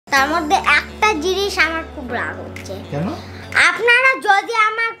তার মধ্যে একটা জিনিস আমার খুব রাগ হচ্ছে। কেন? আপনারা যদি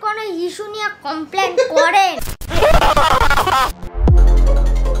আমার কোনো ইস্যু নিয়ে কমপ্লেইন করেন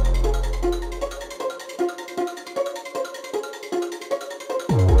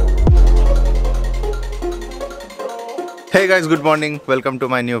Hey guys, good morning. Welcome to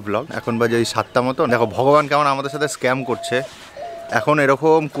my new vlog. এখন বাজে 7টা মতো। দেখো ভগবান কেমন আমাদের সাথে স্ক্যাম করছে। এখন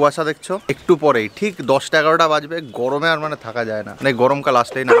এরকম কুয়াশা দেখছো, একটু পরেই ঠিক 10টা-11টা বাজবে, গরমে আর মানে থাকা যায় না। মানে গরমকাল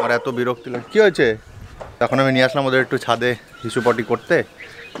আসলেই না আমার এত বিরক্তি লাগে। কি হয়েছে? তখন আমি নিয়ে আসলাম ওদের একটু ছাদে হিসুপটি করতে।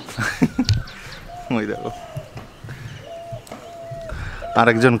 ওই দেখো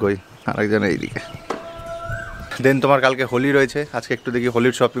আরেকজন কই, আরেকজন এইদিকে। দেন তোমার কালকে হোলি রয়েছে, আজকে একটু দেখি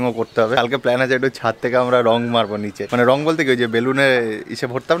হোলির শপিংও করতে হবে। কালকে প্ল্যান আছে একটু ছাদ থেকে আমরা রং মারবো নিচে, মানে রং বলতে কি ওই যে বেলুনে ইসে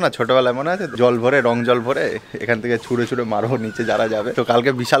ভরতাম না ছোটবেলায়, মনে আছে? জল ভরে, রং জল ভরে এখান থেকে ছুঁড়ে ছুঁড়ে মারবো নিচে যারা যাবে। তো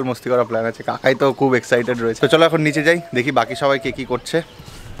কালকে বিশাল মস্তি করার প্ল্যান আছে, কাকাই তো খুব এক্সাইটেড রয়েছে। তো চলো এখন নিচে যাই, দেখি বাকি সবাই কে কি করছে।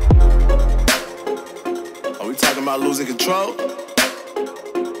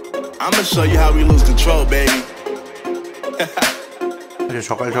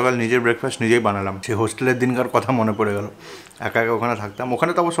 সকাল সকাল নিজের ব্রেকফাস্ট নিজেই বানালাম। সেই হোস্টেলের দিনকার কথা মনে পড়ে গেল, একা একা ওখানে থাকতাম।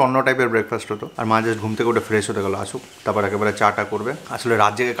 ওখানে তো অবশ্য অন্য টাইপের ব্রেকফাস্ট হতো। আর মা জাস্ট ঘুম থেকে উঠে ফ্রেশ হতে গেলো, আসুক, তারপর একেবারে চাটা করবে। আসলে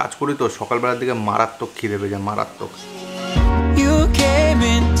রাত জেগে কাজ করি তো সকালবেলার দিকে মারাত্মক খিদে পেয়ে যায়, মারাত্মক।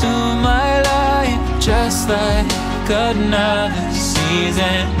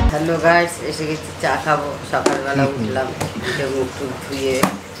 হ্যালো গাইস, এসে গেছি চা খাবো। সকালবেলা উঠলাম, মুখ টুক ধুয়ে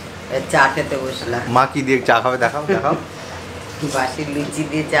চা খেতে বসলাম। মা কি দিয়ে চা খাবে দেখাও দেখাও। বাসি লুচি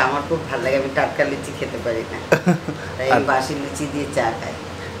দিয়ে চা আমার খুব ভালো লাগে, আমি টাটকা লুচি খেতে পারি না, তাই আমি বাসি লুচি দিয়ে চা খাই।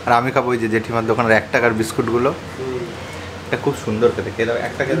 আর আমি খাবো ওই যে জেঠিমার দোকানের 1 টাকার বিস্কুটগুলো, এটা খুব সুন্দর খেতে। খেয়ে দাও,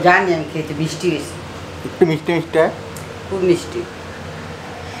 1 টাকা। জানি আমি খেয়েছি, মিষ্টি বেশি, একটু মিষ্টি মিষ্টি, খুব মিষ্টি।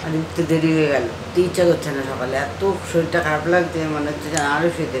 আর উঠতে দেরি হয়ে গেল, তো ইচ্ছা করছে না সকালে, এত শরীরটা খারাপ লাগছে, মনে হচ্ছে যে আরও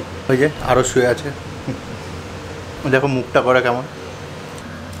শুয়ে দেবে। ওই যে আরও শুয়ে আছে, দেখো মুখটা করে কেমন।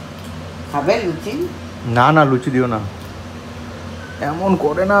 খাবে লুচি? না না, লুচি দিও না, এমন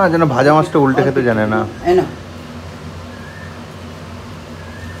করে না যেন ভাজা মাছটা উল্টে খেতে জানে না।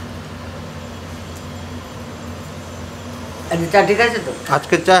 চা ঠিক আছে তো?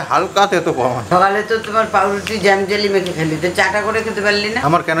 আজকে চা হালকা তেতো কম। সকালে তো তোমার পাউরুটি জ্যাম জেলি মেখে খেলি, তো চাটা করে খেতে পারলি না?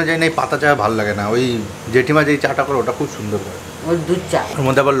 আমার কেন জানি না এই পাতা চা ভালো লাগে না, ওই জেঠিমা যেই চাটা করে ওটা খুব সুন্দর করে। ওই দুধ চা, ওর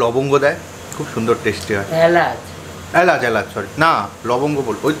মধ্যে আবার লবঙ্গ দেয়, খুব সুন্দর টেস্টি হয়। এলাচ, এলাচ, এলাচ, সরি না লবঙ্গ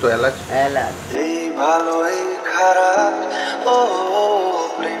বল, ওই তো এলাচ। এলাচ। এই ভালো এই খারাপ, ও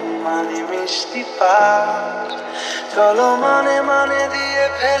প্রেম মানে মিষ্টি পার, চলো মানে মানে দিয়ে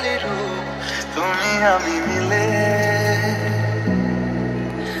ফেলি রূপ তুমি আমি মিলে,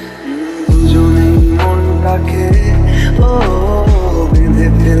 দুজনেই মনটাকে ও বেঁধে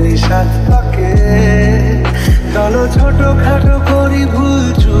ফেলি সাত পাকে, চলো ছোট খাটো করি ভুল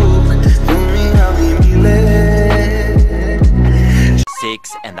চুক তুমি আমি মিলে।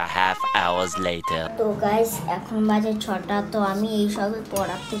 6.5 hours later. তো গাইস এখন বাজে 6টা, তো আমি এই সবে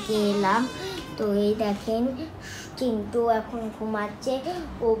পড়ার থেকে এলাম। তো এই দেখেন চিন্টু এখন ঘুমাচ্ছে,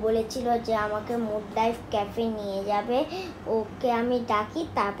 ও বলেছিল যে আমাকে মুড লাইফ ক্যাফে নিয়ে যাবে, ওকে আমি ডাকি,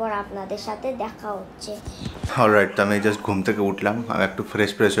 তারপর আপনাদের সাথে দেখা হচ্ছে। অলরাইট, তো আমি জাস্ট ঘুম থেকে উঠলাম, আমি একটু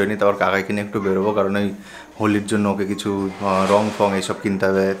ফ্রেশ হয়নি, তারপর কাকাকে নিয়ে একটু বেরোবো, কারণ ওই হোলির জন্য ওকে কিছু রং ফং এইসব কিনতে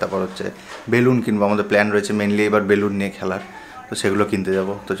হবে, তারপর হচ্ছে বেলুন কিনবো। আমাদের প্ল্যান রয়েছে মেনলি এবার বেলুন নিয়ে খেলার, তো সেগুলো কিনতে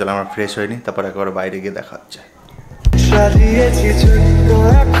যাবো। তো চলো আমরা ফ্রেশ হয়নি, তারপর একেবারে বাইরে গিয়ে দেখা হচ্ছে। সাজিয়েছি ছোট্ট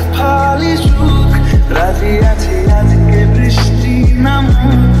এক ফালি সুখ, রাজি আছি আজকে বৃষ্টি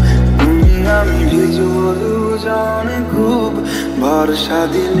নামুক, তুমি আমি ভিজবো দুজনে খুব ভরসা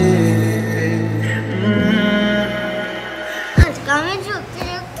দিলে। আজকে আমি সত্যি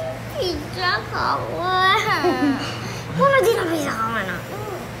পিৎজা খাবো, কোনোদিনও পিৎজা খাবো না।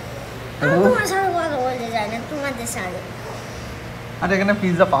 তোমার সাথে কথা বলতে চাই না, তোমাদের সাথে। আরে এখানে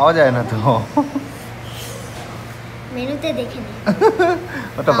পিৎজা পাওয়া যায় না তো, মেনুতে দেখে নি।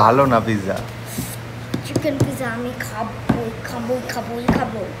 ওটা ভালো না পিৎজা, চিকেন পিৎজা আমি খাবো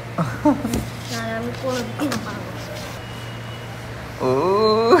না, আমি কোনোদিন খাবো। ও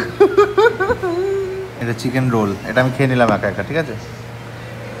এটা চিকেন রোল, এটা আমি খেয়ে নিলাম একা একা, ঠিক আছে?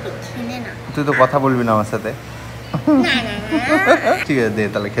 তুই তো কথা বলবি না আমার সাথে। ঠিক আছে দে,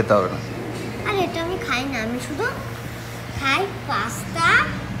 তাহলে খেতে হবে না। আরে এটা আমি খাই না, আমি শুধু খাই পাস্তা,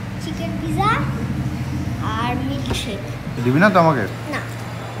 চিকেন পিৎজা আর মিল্কশেক। দিবি না তো আমাকে? না।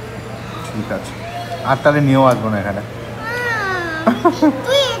 ঠিক আছে, আর তাহলে নিয়েও আসবো না এখানে।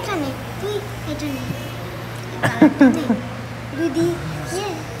 তুই এটা নে, দিদি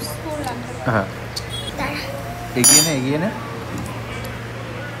হ্যাঁ এগিয়ে নে।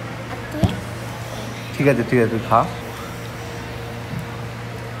 ঠিক আছে তুই খা।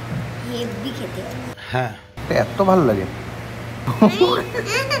 হেভি খেতে। হ্যাঁ, এত ভালো লাগে। একটু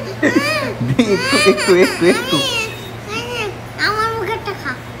একটু একটু একটু আমার মুখেরটা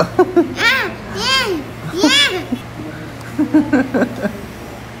খা।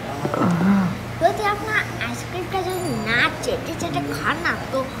 যদি আপনার আইসক্রিমটা যদি না চেটে চেটে খান না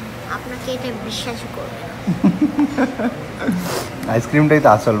তো আপনাকে এটা বিশ্বাসই করবে না। আইসক্রিমটাই তো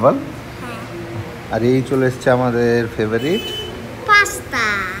আসল বল। হ্যাঁ, আর এই চলে এসছে আমাদের ফেভারিট পাস্তা।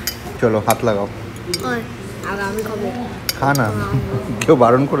 চলো হাত লাগাও। ওই আমি খাবো। খা না, কেউ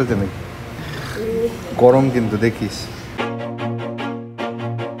বারণ করেছে নাকি? গরম কিন্তু দেখিস।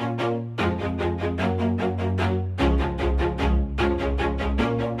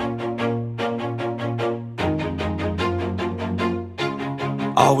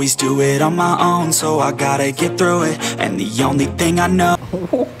 Always do it on my own, so I gotta get through it. And the only thing I know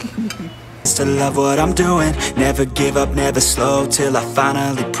is to love what I'm doing. Never give up, never slow, till I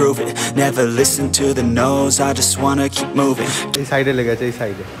finally prove it. Never listen to the no's, I just wanna keep moving. এই সাইডে লেগেছে, এই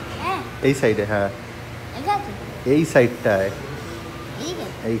সাইডে, হ্যাঁ, এই সাইডে, হ্যাঁ এটা কি? এই সাইডটায়, এই যে।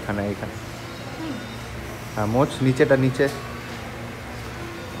 এইখানে এইখানে। হ্যাঁ মোচ নিচেটা নিচে।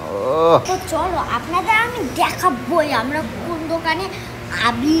 ও তো চলো আপনাদের আমি দেখাবোই আমরা কোন দোকানে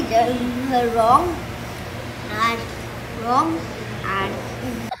আবির রং আর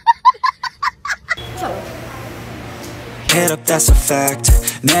চলো। Head up, that's a fact.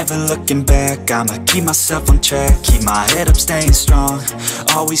 Never looking back. I'ma keep myself on track. Keep my head up, staying strong.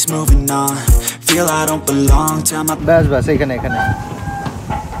 Always moving on. Feel I don't belong. Tell my ব্যাস ব্যাস এইখানে এখানে।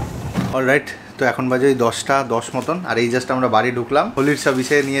 অলরাইট, তো এখন বাজে ওই 10টা 10 মতন। আর এই জাস্ট আমরা বাড়ি ঢুকলাম, হোলির সব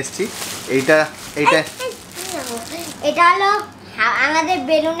বিষয়ে নিয়ে এসেছি। এইটা এটা হলো আমাদের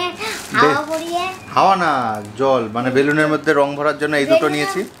বেলুনের হাওয়া পরিয়ে। হাওয়া না, জল, মানে বেলুনের মধ্যে রং ভরার জন্য এই দুটো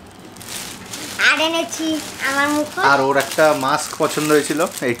নিয়েছি। আর এনেছি আমার মুখ। আর ওর একটা মাস্ক পছন্দ হয়েছিল।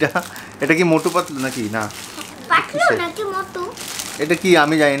 এটা কি মোটু পাতলু নাকি? না পাতলু নাকি মোটু, এটা কি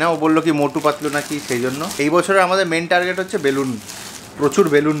আমি জানি না। ও বললো কি মোটু পাতলু নাকি, সেই জন্য। এই বছরে আমাদের মেন টার্গেট হচ্ছে বেলুন। প্রচুর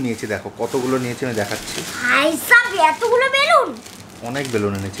বেলুন নিয়েছি, দেখো কতগুলো নিয়েছি আমি দেখাচ্ছি। ভাই সাব এতগুলো বেলুন, অনেক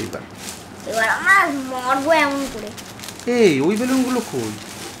বেলুন এনেছি এবার। এবার আমরা মরবো এমন করে। এই ওই বেলুনগুলো কই?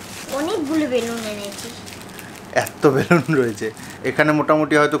 অনেকগুলো বেলুন এনেছি। এত বেলুন রয়েছে এখানে,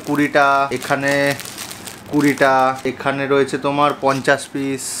 মোটামুটি হয়তো 20টা, এখানে 20টা, এখানে রয়েছে তোমার 50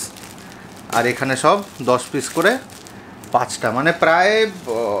 পিস, আর এখানে সব 10 পিস করে 5টা, মানে প্রায়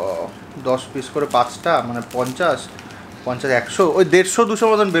 10 পিস করে 5টা, মানে 50 50 100, ওই 150-200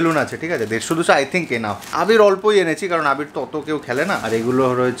 মতন বেলুন আছে। ঠিক আছে, 150-200 আই থিঙ্ক এনাফ। আবির অল্পই এনেছি, কারণ আবির তো অত কেউ খেলে না। আর এগুলো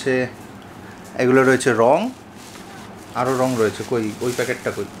রয়েছে রং, আরও রং রয়েছে। কই ওই প্যাকেটটা,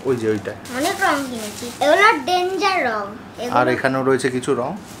 কই ওই যে ওইটা। অনেক রং কিনেছি, এগুলো ডেঞ্জার রং। আর এখানেও রয়েছে কিছু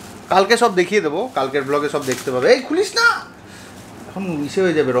রং, কালকে সব দেখিয়ে দেবো, কালকের ব্লগে সব দেখতে পাবে। এই খুলিস না, এখন ইসে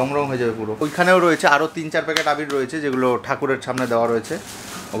হয়ে যাবে, রং হয়ে যাবে পুরো। ওইখানেও রয়েছে আরও 3-4 প্যাকেট আবির রয়েছে, যেগুলো ঠাকুরের সামনে দেওয়া রয়েছে।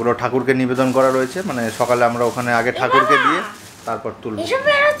 ওগুলো ঠাকুরকে নিবেদন করা রয়েছে, মানে সকালে আমরা ওখানে আগে ঠাকুরকে দিয়ে তারপর তুলব। এসব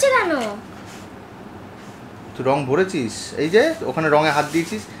বের হচ্ছে কেন? তুই রং ভরেছিস, এই যে ওখানে রঙে হাত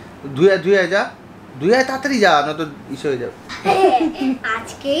দিয়েছিস, ধুয়ে যা, ধুয়ে তাড়াতাড়ি যা, নয়তো ইসে হয়ে যাবে।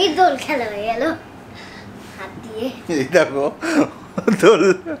 আজকেই দোল খেলা হয়ে গেল হাত দিয়ে। এই দেখো দোল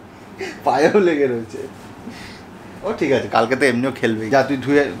পায়েও লেগে রয়েছে। ও ঠিক আছে, কালকে তো এমনিও খেলবেই, যা তুই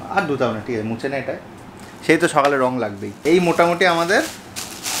ধুয়ে, আর ধুতাও না, ঠিক আছে, মুছে না এটা, সেই তো সকালে রং লাগবেই। এই মোটামুটি আমাদের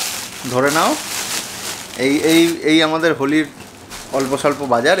ধরে নাও এই আমাদের হোলির অল্প স্বল্প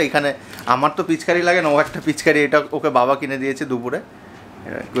বাজার। এইখানে আমার তো পিচকারি লাগে না, ও একটা পিচকারি, এটা ওকে বাবা কিনে দিয়েছে দুপুরে,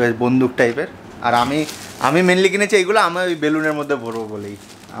 বন্দুক টাইপের। আর আমি মেনলি কিনেছি এইগুলো, আমি ওই বেলুনের মধ্যে ভরবো বলেই।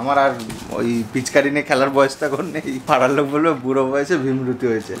 আমার আর ওই পিচকারি নিয়ে খেলার বয়সটা এখন নেই। পাড়ার লোক বলবে বুড়ো বয়সে ভীমরুতি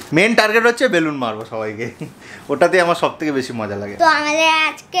হয়েছে। মেন টার্গেট হচ্ছে বেলুন মারবো সবাইকে, ওটাতে আমার সব থেকে বেশি মজা লাগে। তো আমাদের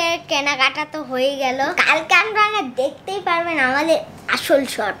আজকে কেনাকাটা তো হয়ে গেল, কালকে আপনারা দেখতেই পারবেন আমাদের আসল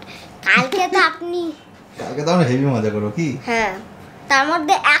শট। কালকে তো কালকে তো আমরা হেভি মজা করবো কি। হ্যাঁ, তার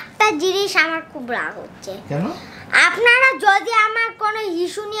মধ্যে একটা জিনিস আমার খুব রাগ হচ্ছে। কেন? আপনারা যদি আমার কোনো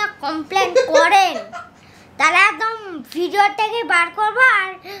ইস্যু নিয়ে কমপ্লেন করেন তাহলে একদম ভিডিও থেকে বার করবো আর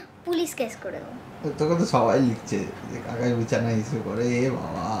পুলিশ কেস করে দেবো। তোকে তো সবাই লিখছে যে কাকাই বিছানা ইস্যু করে, এ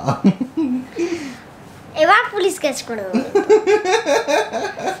বাবা। এবার পুলিশ কেস করে দেবো।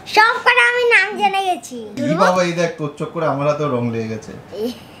 সব কটা আমি নাম জেনে গেছি। এই বাবা, এই দেখ তোর চোখ করে আমার হাতেও রং লেগে গেছে।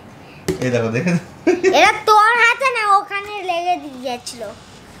 এই দেখো, দেখে এটা তোর হাতে না, ওখানে লেগে গিয়েছিল।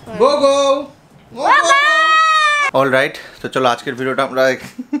 গো গো অলরাইট, তো চলো আজকের ভিডিওটা আমরা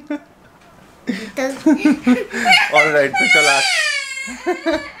অলরাইট, তো চলো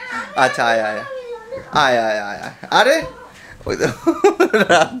আচ্ছা আয় আয় আয় আয় আয় আয়, আরে ওই তো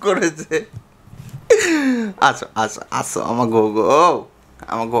রাগ করেছে। আসো আসো আসো আমার গো গো,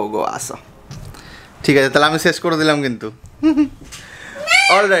 আমার গো গো আসো। ঠিক আছে, তাহলে আমি শেষ করে দিলাম কিন্তু।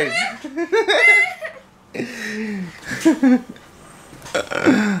 অলরাইট,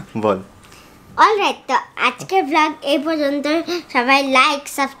 বল। অলরাইট, তো আজকের ব্লগ এই পর্যন্ত। সবাই লাইক,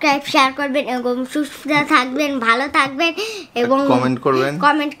 সাবস্ক্রাইব, শেয়ার করবেন এবং সুস্থ থাকবেন, ভালো থাকবেন এবং কমেন্ট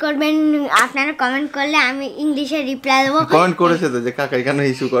করবেন। আপনারা কমেন্ট করলে আমি ইংলিশে রিপ্লাই দেবো। কমেন্ট করেছে তো যে কাকা এখানে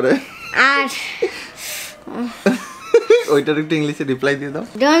ইস্যু করে, আর ওইটার একটু ইংলিশে রিপ্লাই দিয়ে দাও।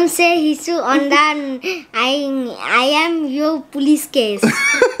 ডোন্ট সে হিসু on the I am your police case.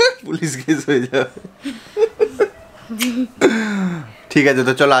 Police case হয়ে যাবে। ঠিক আছে,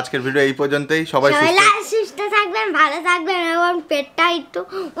 তো চলো আজকের ভিডিও এই পর্যন্তই। সবাই সুস্থ থাকবেন, ভালো থাকবেন এবং পেটটা একটু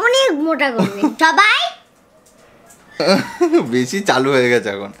অনেক মোটা করবেন সবাই। বেশি চালু হয়ে গেছে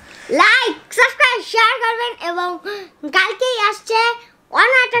এখন। লাইক, সাবস্ক্রাইব, শেয়ার করবেন এবং কালকেই আসছে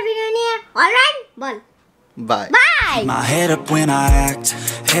অন্য একটা ভিডিও নিয়ে। Alright, ball by. By. My head up when I act,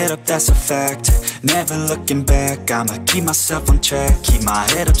 head up that's a fact. Never looking back, I'ma keep myself on track. Keep my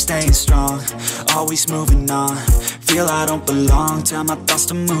head up staying strong, always moving on. Feel I don't belong, tell my thoughts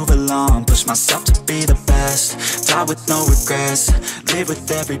to move along. Push myself to be the best, die with no regrets. Live with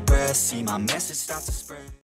every breath, see my message start to spread.